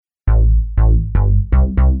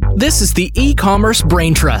This is the E-commerce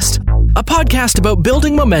Brain Trust, a podcast about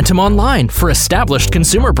building momentum online for established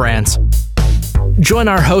consumer brands. Join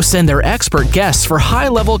our hosts and their expert guests for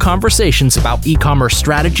high-level conversations about e-commerce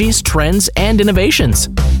strategies, trends, and innovations.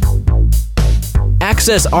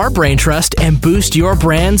 Access our Brain Trust and boost your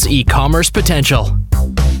brand's e-commerce potential.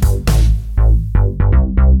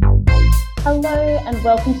 Hello and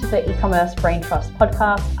welcome to the E-commerce Brain Trust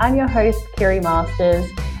podcast. I'm your host, Kiri Masters,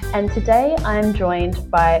 and today I'm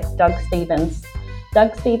joined by Doug Stephens.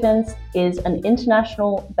 Doug Stephens is an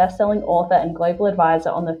international best-selling author and global advisor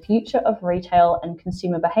on the future of retail and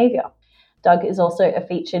consumer behavior. Doug is also a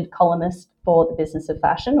featured columnist for The Business of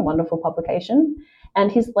Fashion, a wonderful publication,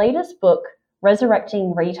 and his latest book,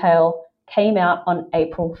 Resurrecting Retail, came out on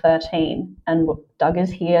April 13, and Doug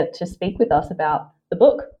is here to speak with us about the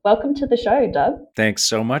book. Welcome to the show, Doug. Thanks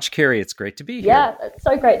so much, Kiri. It's great to be here. Yeah, it's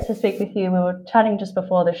so great to speak with you. We were chatting just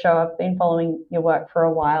before the show. I've been following your work for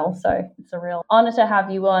a while, so it's a real honor to have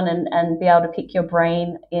you on and be able to pick your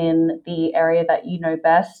brain in the area that you know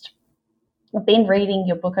best. I've been reading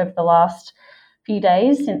your book over the last few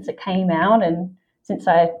days since it came out and since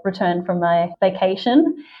I returned from my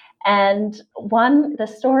vacation. And the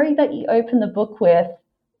story that you open the book with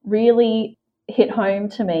really hit home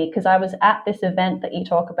to me because I was at this event that you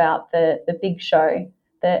talk about, the big show,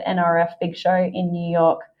 the NRF big show in New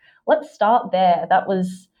York. Let's start there. That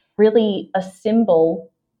was really a symbol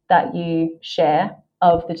that you share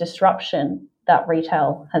of the disruption that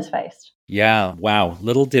retail has faced. Yeah, wow.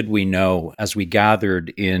 Little did we know as we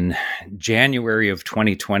gathered in January of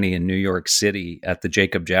 2020 in New York City at the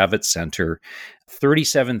Jacob Javits Center,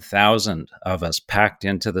 37,000 of us packed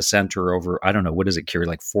into the center over, I don't know, what is it, Kiri,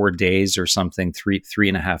 like 4 days or something, three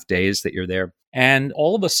and a half days that you're there. And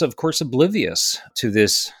all of us, of course, oblivious to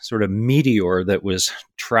this sort of meteor that was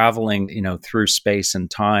traveling, through space and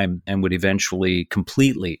time and would eventually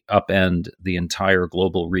completely upend the entire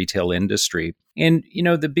global retail industry. And,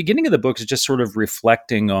 the beginning of the book is just sort of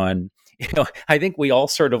reflecting on, I think we all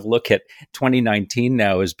sort of look at 2019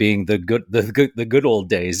 now as being the good old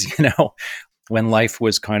days, when life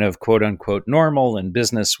was kind of quote unquote normal and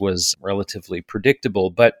business was relatively predictable.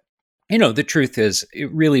 But, the truth is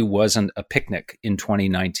it really wasn't a picnic in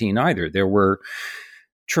 2019 either. There were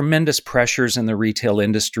tremendous pressures in the retail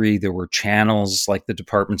industry. There were channels like the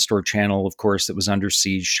department store channel, of course, that was under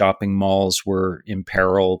siege. Shopping malls were in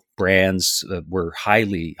peril. Brands were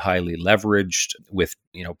highly, highly leveraged with,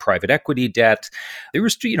 private equity debt. There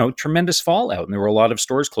was, tremendous fallout, and there were a lot of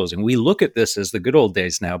stores closing. We look at this as the good old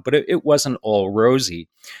days now, but it wasn't all rosy.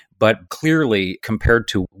 But clearly, compared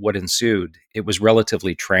to what ensued, it was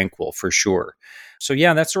relatively tranquil for sure. So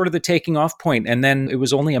yeah, that's sort of the taking off point. And then it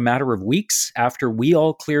was only a matter of weeks after we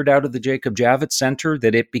all cleared out of the Jacob Javits Center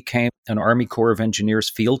that it became an Army Corps of Engineers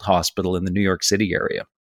field hospital in the New York City area.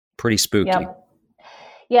 Pretty spooky. Yep.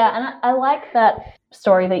 Yeah, and I like that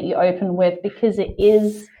story that you open with because it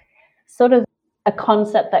is sort of a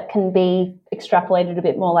concept that can be extrapolated a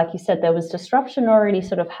bit more. Like you said, there was disruption already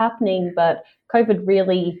sort of happening, but COVID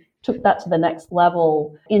really took that to the next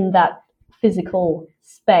level in that physical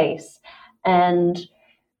space. And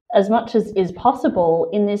as much as is possible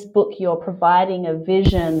in this book, you're providing a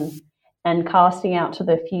vision and casting out to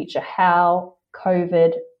the future how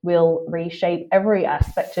COVID will reshape every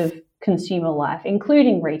aspect of consumer life,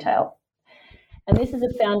 including retail. And this is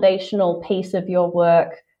a foundational piece of your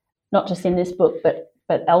work, not just in this book,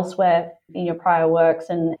 but elsewhere in your prior works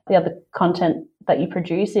and the other content that you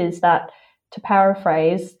produce is that, to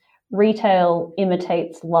paraphrase, retail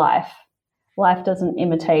imitates life. Life doesn't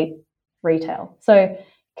imitate retail. So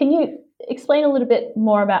can you explain a little bit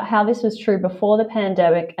more about how this was true before the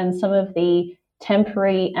pandemic and some of the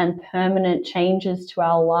temporary and permanent changes to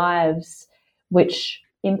our lives which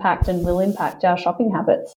impact and will impact our shopping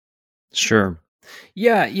habits? Sure.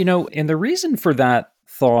 Yeah, and the reason for that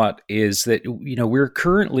thought is that, we're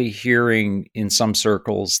currently hearing in some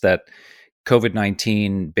circles that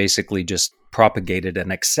COVID-19 basically just propagated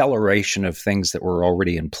an acceleration of things that were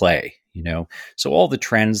already in play, So all the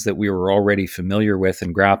trends that we were already familiar with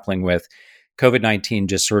and grappling with, COVID-19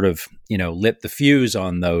 just sort of, lit the fuse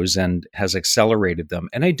on those and has accelerated them.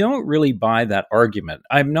 And I don't really buy that argument.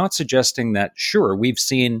 I'm not suggesting that, sure, we've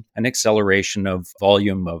seen an acceleration of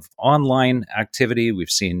volume of online activity. We've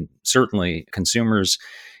seen certainly consumers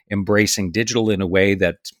embracing digital in a way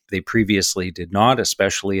that they previously did not,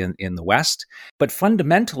 especially in the West. But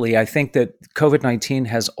fundamentally, I think that COVID-19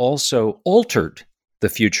 has also altered the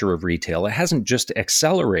future of retail. It hasn't just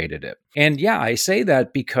accelerated it. And yeah, I say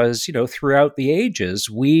that because, throughout the ages,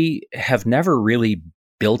 we have never really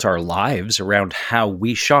built our lives around how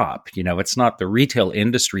we shop. It's not the retail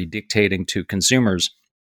industry dictating to consumers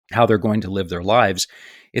how they're going to live their lives.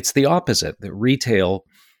 It's the opposite, that retail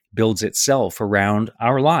builds itself around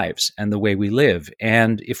our lives and the way we live.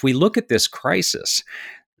 And if we look at this crisis,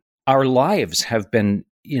 our lives have been,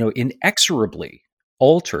 inexorably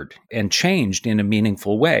altered and changed in a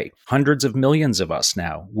meaningful way. Hundreds of millions of us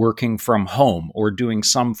now working from home or doing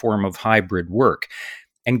some form of hybrid work.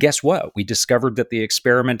 And guess what? We discovered that the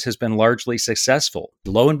experiment has been largely successful.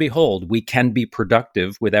 Lo and behold, we can be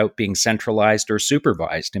productive without being centralized or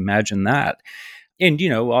supervised. Imagine that. And,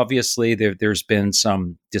 obviously there's been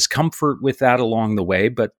some discomfort with that along the way,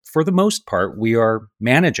 but for the most part, we are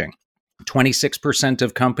managing. 26%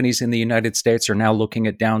 of companies in the United States are now looking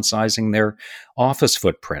at downsizing their office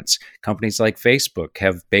footprints. Companies like Facebook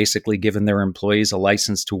have basically given their employees a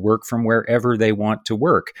license to work from wherever they want to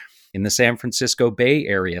work. In the San Francisco Bay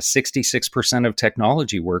Area, 66% of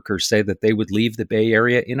technology workers say that they would leave the Bay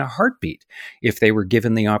Area in a heartbeat if they were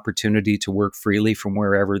given the opportunity to work freely from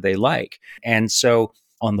wherever they like. And so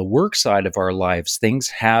on the work side of our lives, things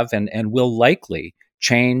have and will likely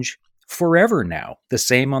change forever now. The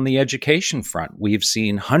same on the education front. We've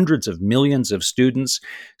seen hundreds of millions of students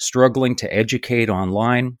struggling to educate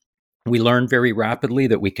online. We learned very rapidly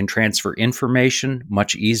that we can transfer information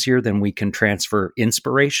much easier than we can transfer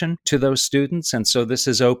inspiration to those students. And so this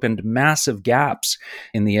has opened massive gaps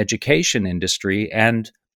in the education industry,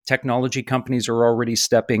 and technology companies are already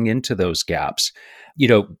stepping into those gaps.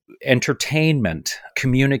 Entertainment,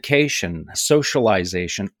 communication,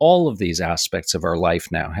 socialization, all of these aspects of our life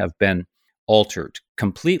now have been altered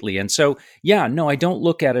completely. And so, I don't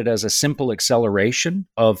look at it as a simple acceleration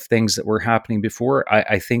of things that were happening before.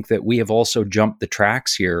 I think that we have also jumped the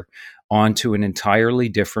tracks here onto an entirely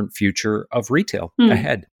different future of retail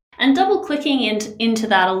ahead. And double clicking into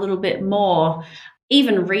that a little bit more,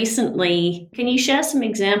 even recently, can you share some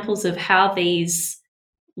examples of how these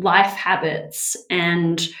life habits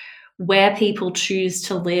and where people choose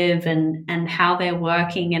to live and how they're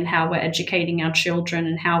working and how we're educating our children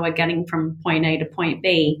and how we're getting from point A to point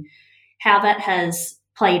B, how that has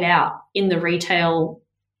played out in the retail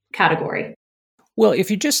category? Well, if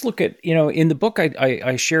you just look at, in the book,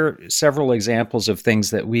 I share several examples of things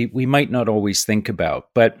that we might not always think about.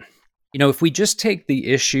 But, if we just take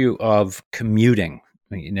the issue of commuting,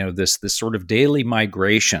 this sort of daily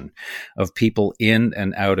migration of people in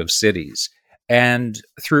and out of cities. And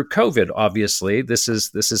through COVID, obviously, this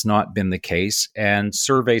has not been the case. And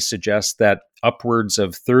surveys suggest that upwards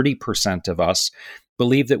of 30% of us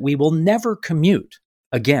believe that we will never commute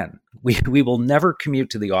again. We will never commute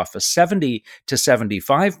to the office. 70 to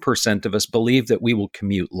 75% of us believe that we will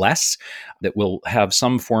commute less, that we'll have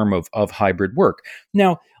some form of hybrid work.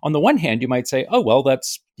 Now, on the one hand, you might say, oh, well,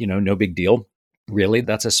 that's, no big deal. Really,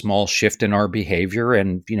 that's a small shift in our behavior,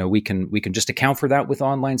 and we can just account for that with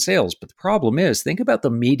online sales. But the problem is, think about the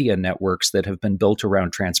media networks that have been built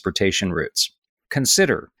around transportation routes.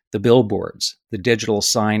 Consider the billboards, the digital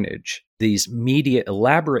signage, these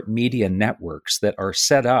elaborate media networks that are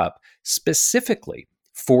set up specifically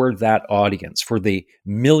for that audience, for the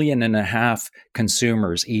 1.5 million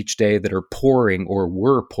consumers each day that are pouring or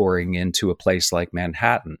were pouring into a place like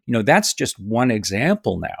Manhattan. That's just one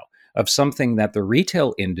example now of something that the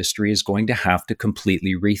retail industry is going to have to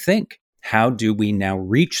completely rethink. How do we now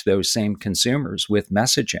reach those same consumers with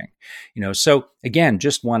messaging? So again,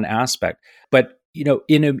 just one aspect. But,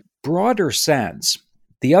 in a broader sense,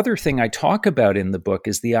 the other thing I talk about in the book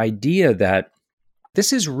is the idea that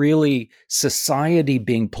this is really society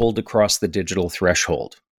being pulled across the digital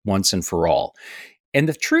threshold once and for all. And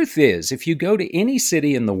the truth is, if you go to any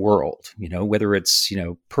city in the world, whether it's,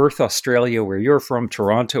 Perth, Australia, where you're from,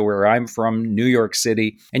 Toronto, where I'm from, New York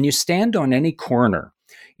City, and you stand on any corner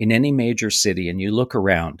in any major city and you look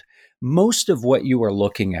around, most of what you are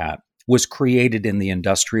looking at was created in the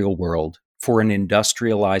industrial world for an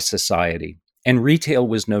industrialized society. And retail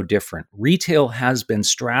was no different. Retail has been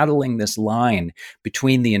straddling this line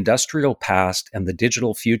between the industrial past and the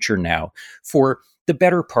digital future now for the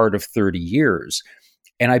better part of 30 years.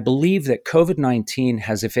 And I believe that COVID-19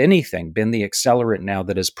 has, if anything, been the accelerant now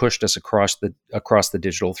that has pushed us across the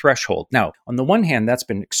digital threshold. Now, on the one hand, that's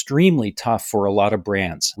been extremely tough for a lot of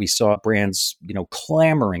brands. We saw brands,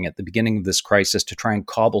 clamoring at the beginning of this crisis to try and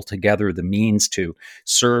cobble together the means to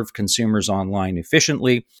serve consumers online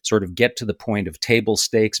efficiently, sort of get to the point of table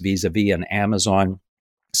stakes vis-a-vis an Amazon.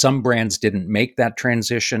 Some brands didn't make that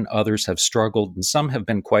transition, others have struggled, and some have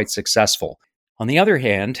been quite successful. On the other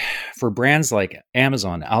hand, for brands like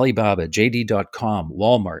Amazon, Alibaba, JD.com,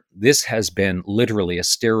 Walmart, this has been literally a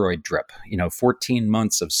steroid drip, 14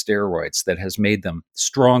 months of steroids that has made them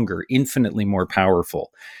stronger, infinitely more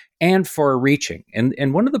powerful. and far reaching.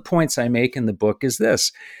 And one of the points I make in the book is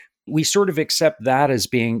this. We sort of accept that as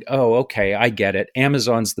being, oh, okay, I get it.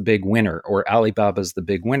 Amazon's the big winner or Alibaba's the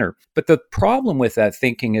big winner. But the problem with that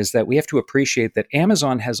thinking is that we have to appreciate that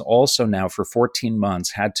Amazon has also now for 14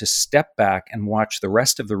 months had to step back and watch the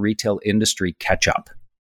rest of the retail industry catch up.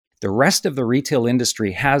 The rest of the retail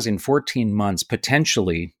industry has in 14 months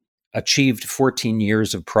potentially achieved 14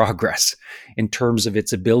 years of progress in terms of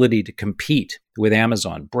its ability to compete with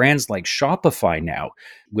Amazon. Brands like Shopify now,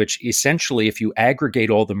 which essentially, if you aggregate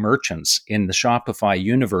all the merchants in the Shopify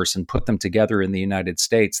universe and put them together in the United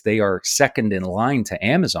States, they are second in line to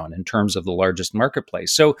Amazon in terms of the largest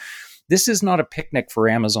marketplace. So this is not a picnic for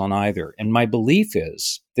Amazon either. And my belief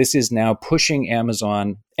is this is now pushing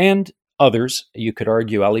Amazon and others, you could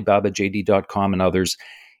argue Alibaba, JD.com and others,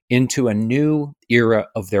 into a new era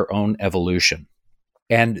of their own evolution.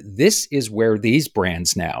 And this is where these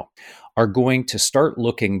brands now are going to start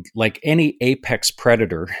looking like any apex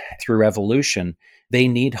predator through evolution. They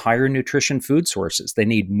need higher nutrition food sources. They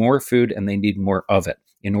need more food and they need more of it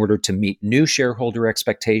in order to meet new shareholder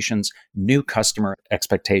expectations, new customer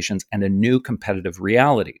expectations, and a new competitive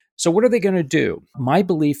reality. So what are they going to do? My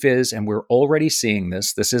belief is, and we're already seeing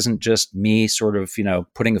this isn't just me sort of,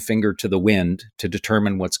 putting a finger to the wind to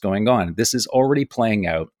determine what's going on. This is already playing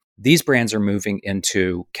out. These brands are moving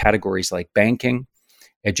into categories like banking,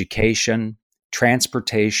 education,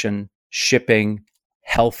 transportation, shipping,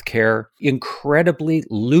 healthcare, incredibly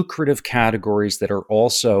lucrative categories that are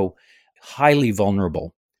also highly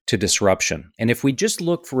vulnerable to disruption. And if we just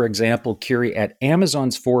look, for example, Kiri, at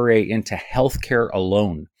Amazon's foray into healthcare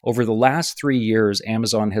alone, over the last 3 years,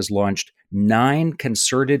 Amazon has launched 9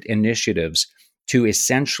 concerted initiatives to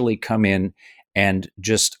essentially come in and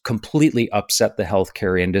just completely upset the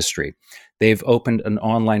healthcare industry. They've opened an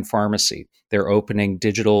online pharmacy. They're opening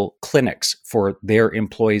digital clinics for their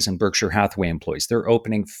employees and Berkshire Hathaway employees. They're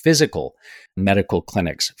opening physical medical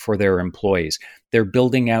clinics for their employees. They're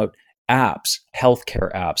building out apps,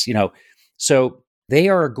 healthcare apps, So they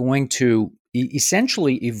are going to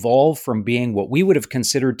essentially evolve from being what we would have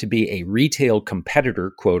considered to be a retail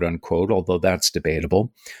competitor, quote unquote, although that's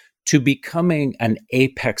debatable, to becoming an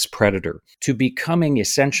apex predator, to becoming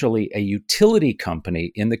essentially a utility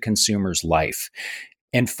company in the consumer's life.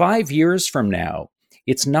 And 5 years from now,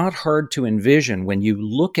 it's not hard to envision when you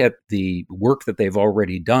look at the work that they've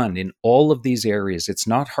already done in all of these areas, it's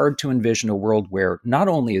not hard to envision a world where not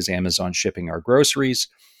only is Amazon shipping our groceries,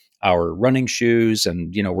 our running shoes,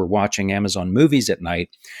 and we're watching Amazon movies at night,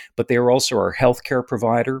 but they are also our healthcare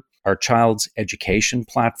provider, our child's education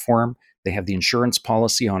platform. They have the insurance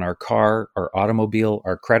policy on our car, our automobile,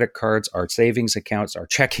 our credit cards, our savings accounts, our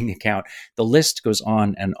checking account. The list goes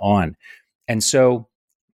on and on. And so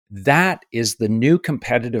that is the new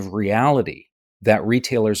competitive reality that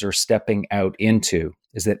retailers are stepping out into,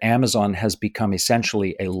 is that Amazon has become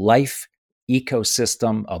essentially a life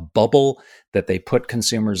ecosystem, a bubble that they put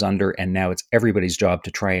consumers under, and now it's everybody's job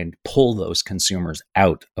to try and pull those consumers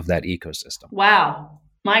out of that ecosystem. Wow.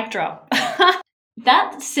 Mic drop.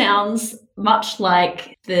 That sounds much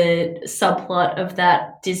like the subplot of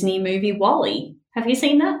that Disney movie WALL-E. Have you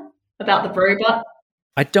seen that? About the robot?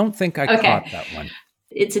 I don't think I caught that one.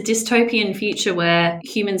 It's a dystopian future where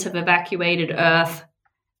humans have evacuated Earth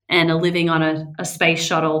and are living on a space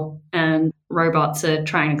shuttle, and robots are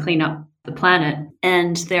trying to clean up the planet.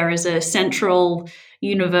 And there is a central,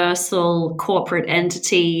 universal corporate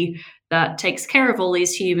entity that takes care of all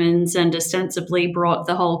these humans and ostensibly brought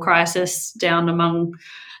the whole crisis down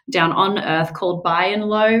on Earth, called Buy and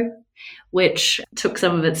Low, which took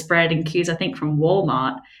some of its branding cues, I think, from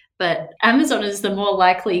Walmart. But Amazon is the more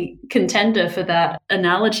likely contender for that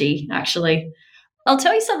analogy, actually. I'll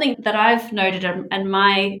tell you something that I've noted, and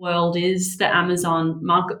my world is the Amazon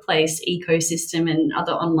marketplace ecosystem and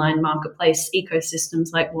other online marketplace ecosystems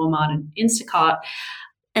like Walmart and Instacart.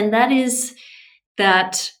 And that is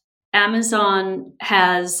that Amazon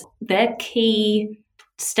has their key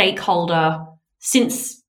stakeholder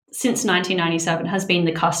since 1997 has been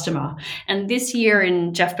the customer. And this year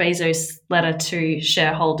in Jeff Bezos' letter to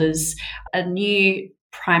shareholders, a new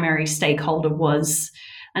primary stakeholder was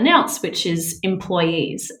announced, which is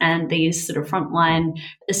employees and these sort of frontline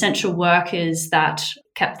essential workers that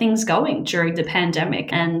kept things going during the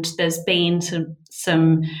pandemic. And there's been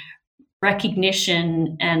some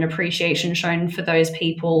recognition and appreciation shown for those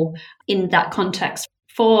people in that context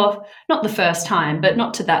for not the first time, but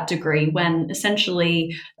not to that degree, when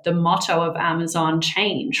essentially the motto of Amazon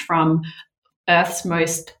changed from Earth's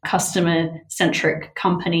most customer-centric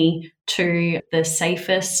company to the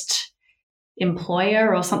safest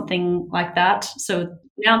employer or something like that. So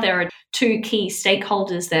now there are two key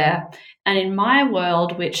stakeholders there. And in my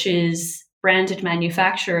world, which is branded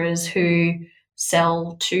manufacturers who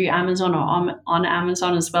sell to Amazon or on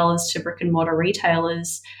Amazon as well as to brick and mortar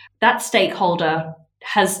retailers, that stakeholder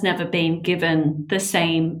has never been given the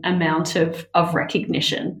same amount of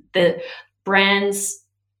recognition. The brands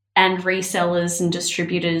and resellers and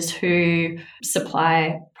distributors who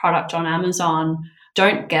supply product on Amazon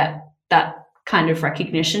don't get that kind of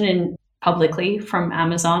recognition publicly from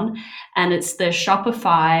Amazon. And it's the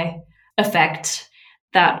Shopify effect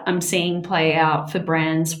that I'm seeing play out for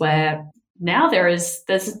brands where now there's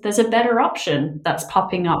a better option that's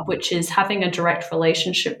popping up, which is having a direct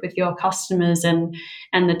relationship with your customers and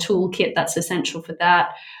the toolkit that's essential for that.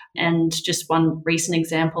 And just one recent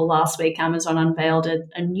example, last week, Amazon unveiled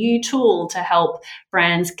a new tool to help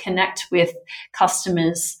brands connect with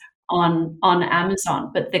customers on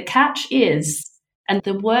Amazon. But the catch is, and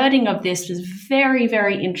the wording of this was very,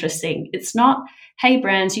 very interesting. It's not, hey,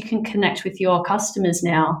 brands, you can connect with your customers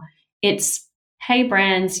now. It's, hey,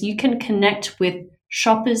 brands, you can connect with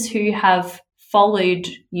shoppers who have followed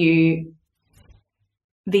you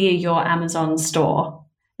via your Amazon store.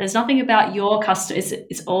 There's nothing about your customers.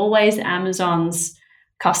 It's always Amazon's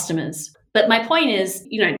customers. But my point is,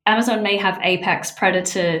 Amazon may have apex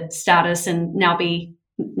predator status and now be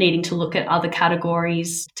needing to look at other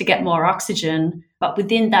categories to get more oxygen. But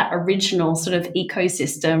within that original sort of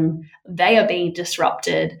ecosystem, they are being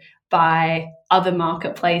disrupted by other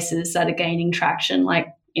marketplaces that are gaining traction, like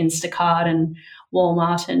Instacart and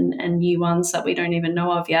Walmart and new ones that we don't even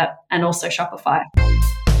know of yet, and also Shopify.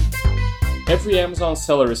 Every Amazon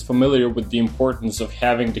seller is familiar with the importance of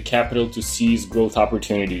having the capital to seize growth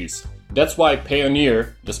opportunities. That's why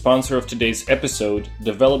Payoneer, the sponsor of today's episode,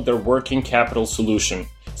 developed their working capital solution,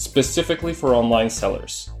 specifically for online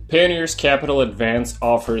sellers. Payoneer's Capital Advance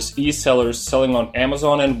offers e-sellers selling on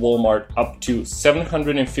Amazon and Walmart up to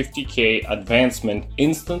 $750K advancement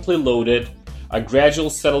instantly loaded, a gradual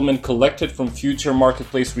settlement collected from future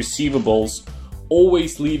marketplace receivables,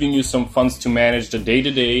 always leaving you some funds to manage the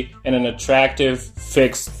day-to-day, and an attractive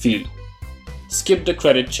fixed fee. Skip the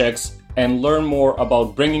credit checks and learn more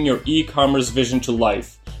about bringing your e-commerce vision to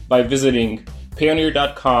life by visiting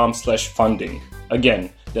payoneer.com/funding. Again,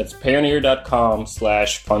 that's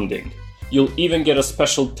payoneer.com/funding. You'll even get a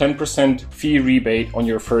special 10% fee rebate on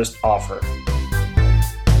your first offer.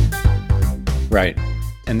 Right.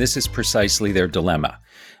 And this is precisely their dilemma.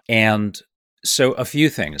 And so a few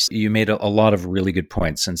things. You made a lot of really good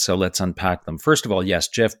points, and so let's unpack them. First of all, yes,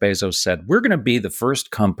 Jeff Bezos said, we're going to be the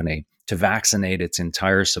first company to vaccinate its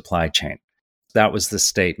entire supply chain. That was the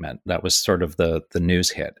statement. That was sort of the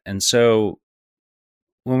news hit. And so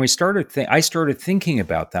when I started thinking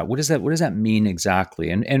about that, what does that mean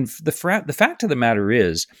exactly? And the fact of the matter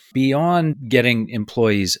is, beyond getting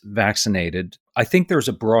employees vaccinated, I think there's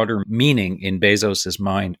a broader meaning in Bezos's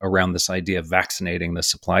mind around this idea of vaccinating the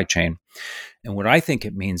supply chain. And what I think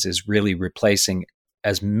it means is really replacing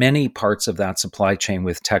as many parts of that supply chain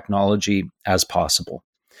with technology as possible.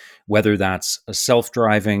 Whether that's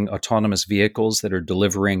self-driving autonomous vehicles that are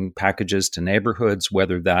delivering packages to neighborhoods,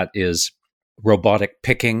 whether that is robotic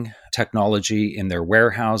picking technology in their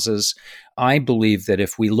warehouses. I believe that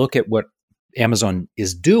if we look at what Amazon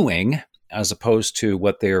is doing, as opposed to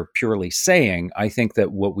what they're purely saying, I think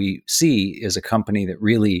that what we see is a company that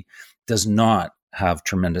really does not have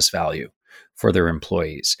tremendous value for their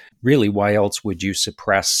employees. Really, why else would you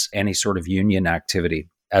suppress any sort of union activity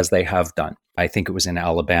as they have done? I think it was in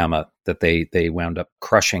Alabama that they wound up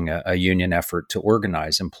crushing a union effort to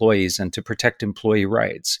organize employees and to protect employee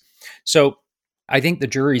rights. So I think the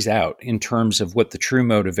jury's out in terms of what the true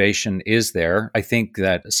motivation is there. I think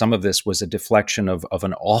that some of this was a deflection of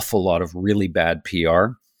an awful lot of really bad PR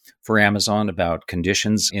for Amazon about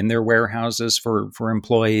conditions in their warehouses for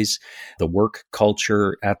employees, the work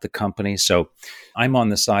culture at the company. So I'm on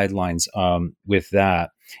the sidelines with that.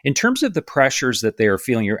 In terms of the pressures that they are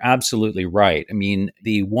feeling, you're absolutely right. I mean,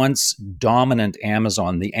 the once dominant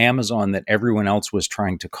Amazon, the Amazon that everyone else was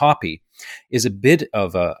trying to copy, is a bit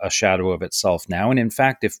of a shadow of itself now. And in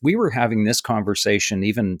fact, if we were having this conversation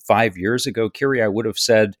even 5 years ago, Kiri, I would have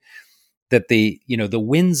said that the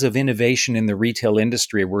winds of innovation in the retail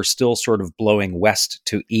industry were still sort of blowing west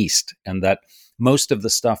to east, and that most of the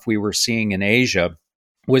stuff we were seeing in Asia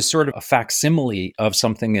was sort of a facsimile of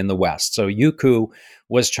something in the West. So Youku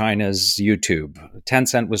was China's YouTube.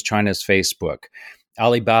 Tencent was China's Facebook.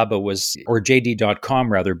 Alibaba was, or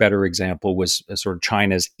JD.com rather, better example, was sort of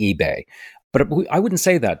China's eBay. But I wouldn't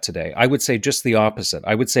say that today. I would say just the opposite.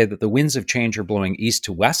 I would say that the winds of change are blowing east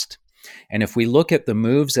to west. And if we look at the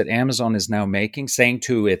moves that Amazon is now making, saying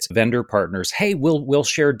to its vendor partners, hey, we'll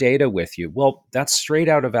share data with you. Well, that's straight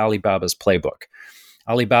out of Alibaba's playbook.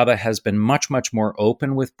 Alibaba has been much, much more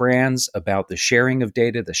open with brands about the sharing of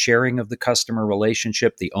data, the sharing of the customer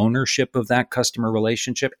relationship, the ownership of that customer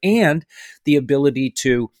relationship, and the ability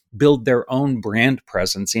to build their own brand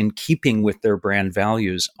presence in keeping with their brand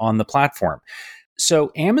values on the platform.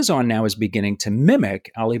 So Amazon now is beginning to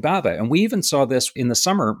mimic Alibaba. And we even saw this in the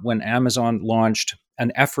summer when Amazon launched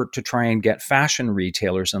an effort to try and get fashion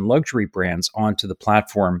retailers and luxury brands onto the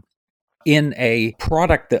platform in a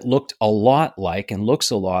product that looked a lot like and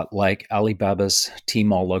looks a lot like Alibaba's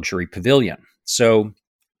Tmall Luxury Pavilion. So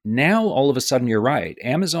now all of a sudden you're right.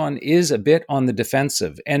 Amazon is a bit on the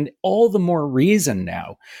defensive, and all the more reason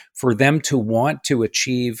now for them to want to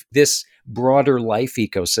achieve this broader life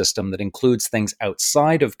ecosystem that includes things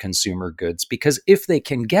outside of consumer goods, because if they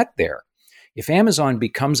can get there, if Amazon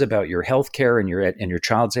becomes about your healthcare and your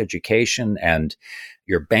child's education and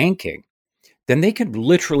your banking, then they could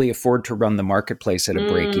literally afford to run the marketplace at a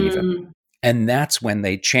break even. And that's when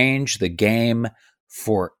they change the game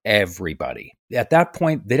for everybody. At that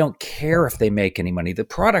point, they don't care if they make any money. The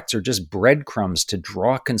products are just breadcrumbs to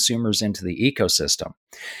draw consumers into the ecosystem.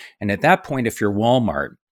 And at that point, if you're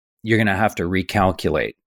Walmart, you're going to have to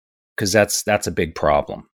recalculate, because that's a big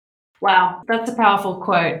problem. Wow, that's a powerful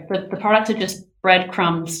quote. The products are just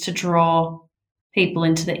breadcrumbs to draw people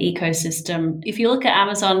into the ecosystem. If you look at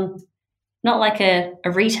Amazon, not like a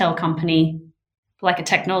retail company, like a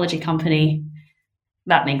technology company,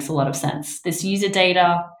 that makes a lot of sense. This user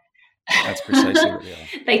data, that's precisely what they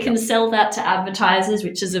are. They can sell that to advertisers,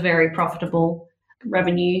 which is a very profitable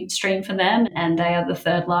revenue stream for them. And they are the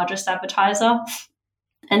third largest advertiser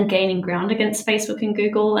and gaining ground against Facebook and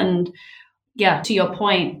Google. And yeah, to your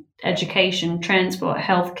point, education, transport,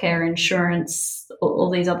 healthcare, insurance, all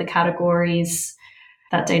these other categories,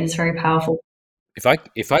 that data is very powerful.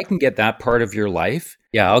 If I can get that part of your life,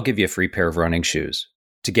 yeah, I'll give you a free pair of running shoes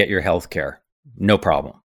to get your health care. No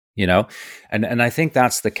problem. And I think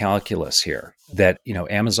that's the calculus here, that,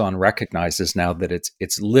 Amazon recognizes now that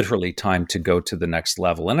it's literally time to go to the next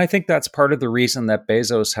level. And I think that's part of the reason that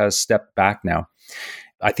Bezos has stepped back now.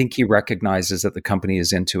 I think he recognizes that the company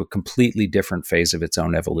is into a completely different phase of its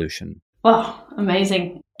own evolution. Wow,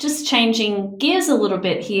 amazing. Just changing gears a little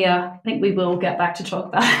bit here. I think we will get back to talk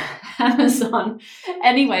about Amazon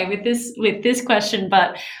anyway with this question.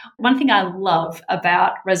 But one thing I love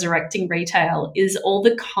about Resurrecting Retail is all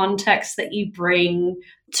the context that you bring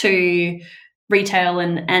to retail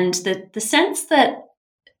and the sense that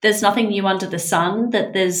there's nothing new under the sun,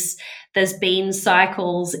 that there's been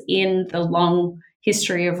cycles in the long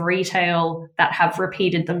history of retail that have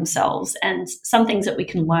repeated themselves, and some things that we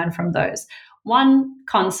can learn from those. One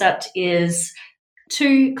concept is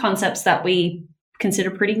two concepts that we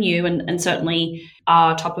consider pretty new and certainly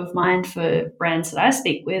are top of mind for brands that I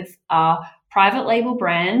speak with are private label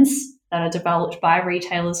brands that are developed by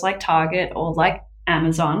retailers like Target or like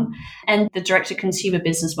Amazon, and the direct-to-consumer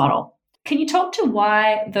business model. Can you talk to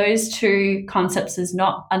why those two concepts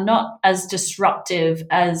are not as disruptive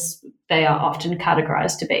as they are often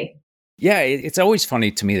categorized to be? Yeah, it's always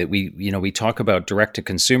funny to me that we talk about direct to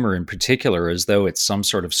consumer in particular as though it's some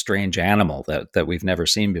sort of strange animal that we've never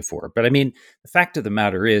seen before. But I mean, the fact of the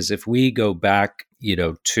matter is, if we go back,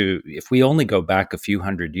 if we only go back a few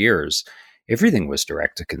hundred years, everything was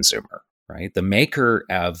direct to consumer, right? The maker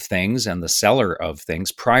of things and the seller of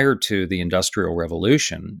things prior to the Industrial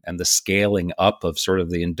Revolution and the scaling up of sort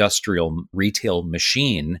of the industrial retail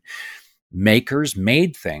machine, makers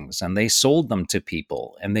made things and they sold them to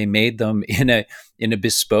people, and they made them in a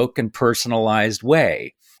bespoke and personalized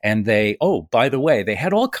way. And by the way, they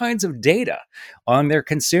had all kinds of data on their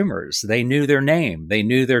consumers. They knew their name. They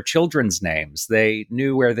knew their children's names. They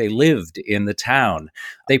knew where they lived in the town.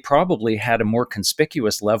 They probably had a more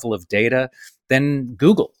conspicuous level of data than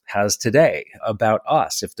Google has today about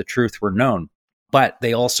us, if the truth were known. But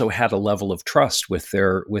they also had a level of trust with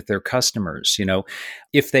their customers.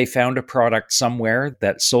 If they found a product somewhere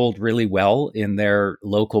that sold really well in their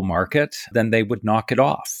local market, then they would knock it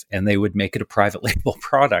off and they would make it a private label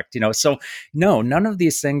product. So no, none of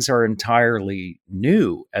these things are entirely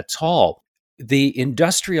new at all. The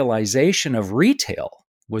industrialization of retail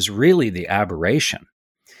was really the aberration.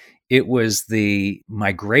 It was the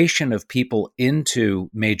migration of people into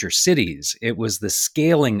major cities. It was the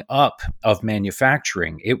scaling up of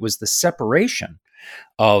manufacturing. It was the separation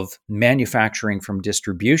of manufacturing from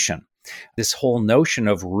distribution. This whole notion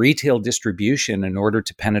of retail distribution in order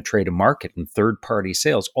to penetrate a market and third-party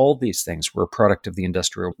sales, all these things were a product of the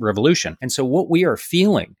Industrial Revolution. And so what we are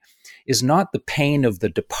feeling is not the pain of the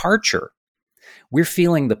departure. We're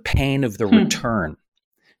feeling the pain of the return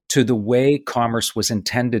to the way commerce was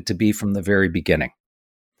intended to be from the very beginning.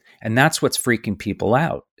 And that's what's freaking people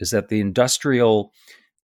out, is that the industrial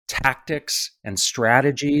tactics and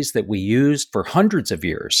strategies that we used for hundreds of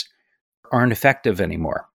years aren't effective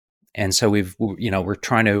anymore. And so we're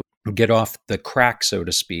trying to get off the crack, so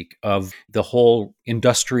to speak, of the whole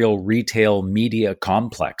industrial retail media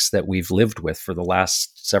complex that we've lived with for the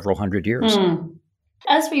last several hundred years.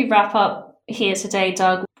 As we wrap up here today,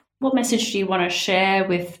 Doug, what message do you want to share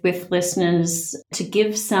with listeners to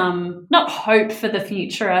give some, not hope for the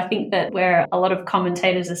future? I think that where a lot of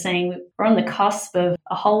commentators are saying we're on the cusp of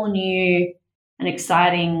a whole new and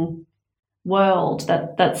exciting world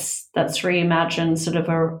that's reimagined, sort of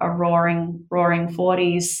a roaring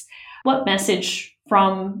 40s. What message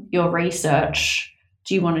from your research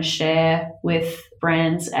do you want to share with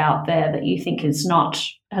brands out there that you think has not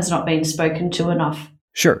been spoken to enough?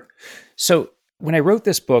 Sure. So when I wrote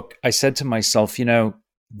this book, I said to myself,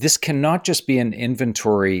 this cannot just be an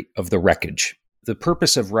inventory of the wreckage. The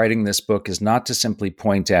purpose of writing this book is not to simply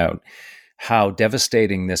point out how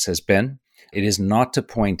devastating this has been. It is not to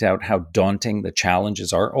point out how daunting the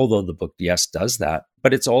challenges are, although the book, yes, does that,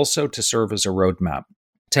 but it's also to serve as a roadmap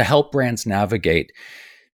to help brands navigate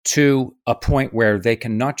to a point where they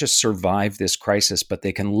can not just survive this crisis, but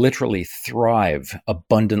they can literally thrive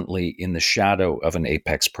abundantly in the shadow of an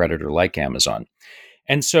apex predator like Amazon.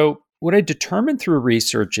 And so what I determined through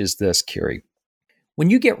research is this, Kiri. When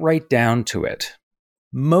you get right down to it,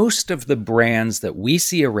 most of the brands that we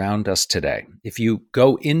see around us today, if you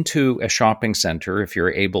go into a shopping center, if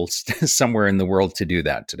you're able somewhere in the world to do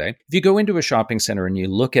that today, if you go into a shopping center and you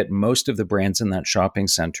look at most of the brands in that shopping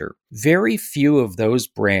center, very few of those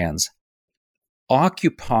brands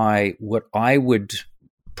occupy what I would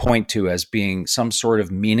point to as being some sort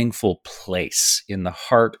of meaningful place in the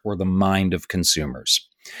heart or the mind of consumers.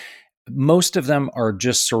 Most of them are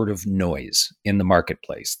just sort of noise in the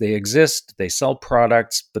marketplace. They exist, they sell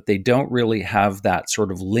products, but they don't really have that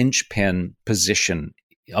sort of linchpin position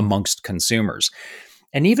amongst consumers.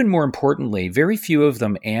 And even more importantly, very few of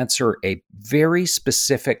them answer a very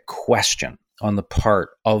specific question on the part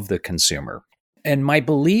of the consumer. And my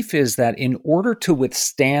belief is that in order to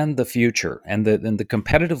withstand the future and the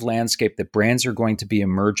competitive landscape that brands are going to be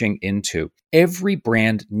emerging into, every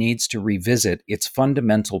brand needs to revisit its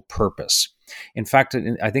fundamental purpose. In fact,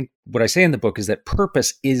 I think what I say in the book is that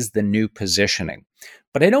purpose is the new positioning.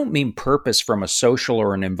 But I don't mean purpose from a social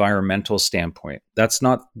or an environmental standpoint. That's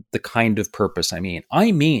not the kind of purpose I mean.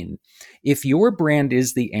 I mean, if your brand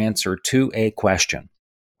is the answer to a question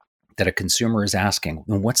that a consumer is asking,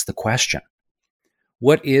 then what's the question?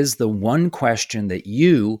 What is the one question that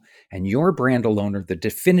you and your brand alone are the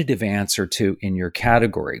definitive answer to in your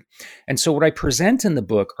category? And so what I present in the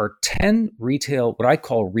book are 10 what I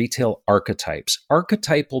call retail archetypes,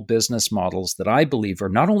 archetypal business models that I believe are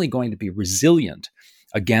not only going to be resilient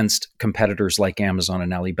against competitors like Amazon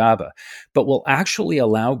and Alibaba, but will actually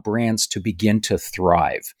allow brands to begin to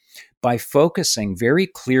thrive by focusing very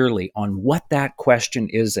clearly on what that question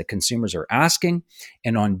is that consumers are asking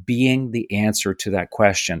and on being the answer to that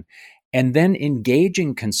question. And then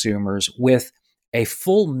engaging consumers with a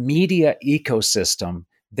full media ecosystem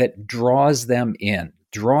that draws them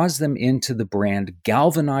into the brand,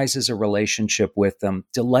 galvanizes a relationship with them,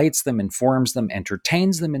 delights them, informs them,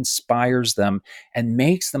 entertains them, inspires them, and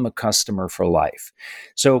makes them a customer for life.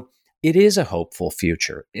 So it is a hopeful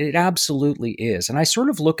future. It absolutely is. And I sort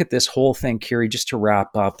of look at this whole thing, Kiri, just to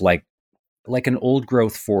wrap up, like an old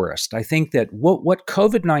growth forest. I think that what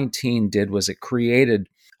COVID-19 did was it created,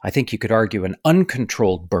 I think you could argue, an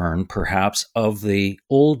uncontrolled burn, perhaps, of the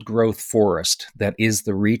old growth forest that is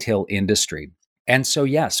the retail industry. And so,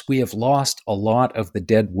 yes, we have lost a lot of the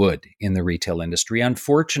dead wood in the retail industry.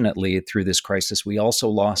 Unfortunately, through this crisis, we also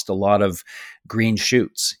lost a lot of green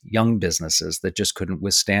shoots, young businesses that just couldn't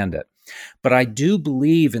withstand it. But I do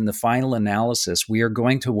believe in the final analysis, we are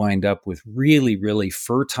going to wind up with really, really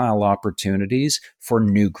fertile opportunities for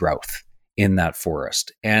new growth in that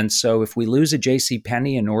forest. And so if we lose a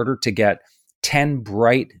JCPenney in order to get 10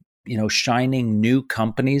 bright, shining new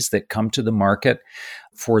companies that come to the market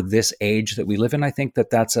for this age that we live in, I think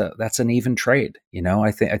that's an even trade.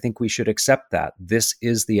 I think we should accept that this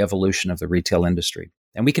is the evolution of the retail industry,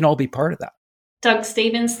 and we can all be part of that. Doug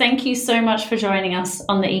Stephens, thank you so much for joining us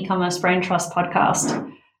on the E-commerce Brain Trust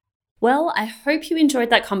podcast. Well, I hope you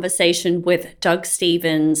enjoyed that conversation with Doug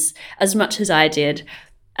Stephens as much as I did.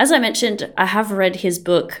 As I mentioned, I have read his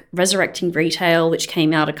book, Resurrecting Retail, which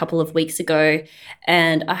came out a couple of weeks ago,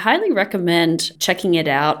 and I highly recommend checking it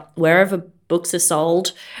out wherever books are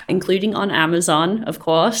sold, including on Amazon, of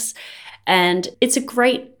course. And it's a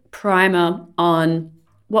great primer on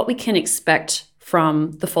what we can expect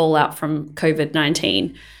from the fallout from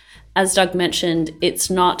COVID-19. As Doug mentioned, it's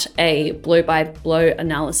not a blow-by-blow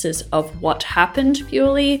analysis of what happened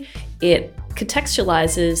purely. It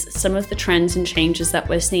contextualizes some of the trends and changes that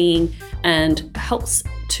we're seeing and helps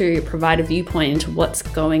to provide a viewpoint into what's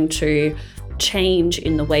going to change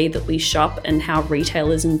in the way that we shop and how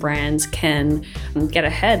retailers and brands can get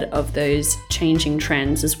ahead of those changing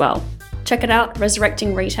trends as well. Check it out,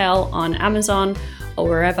 Resurrecting Retail on Amazon or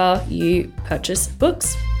wherever you purchase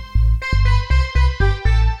books.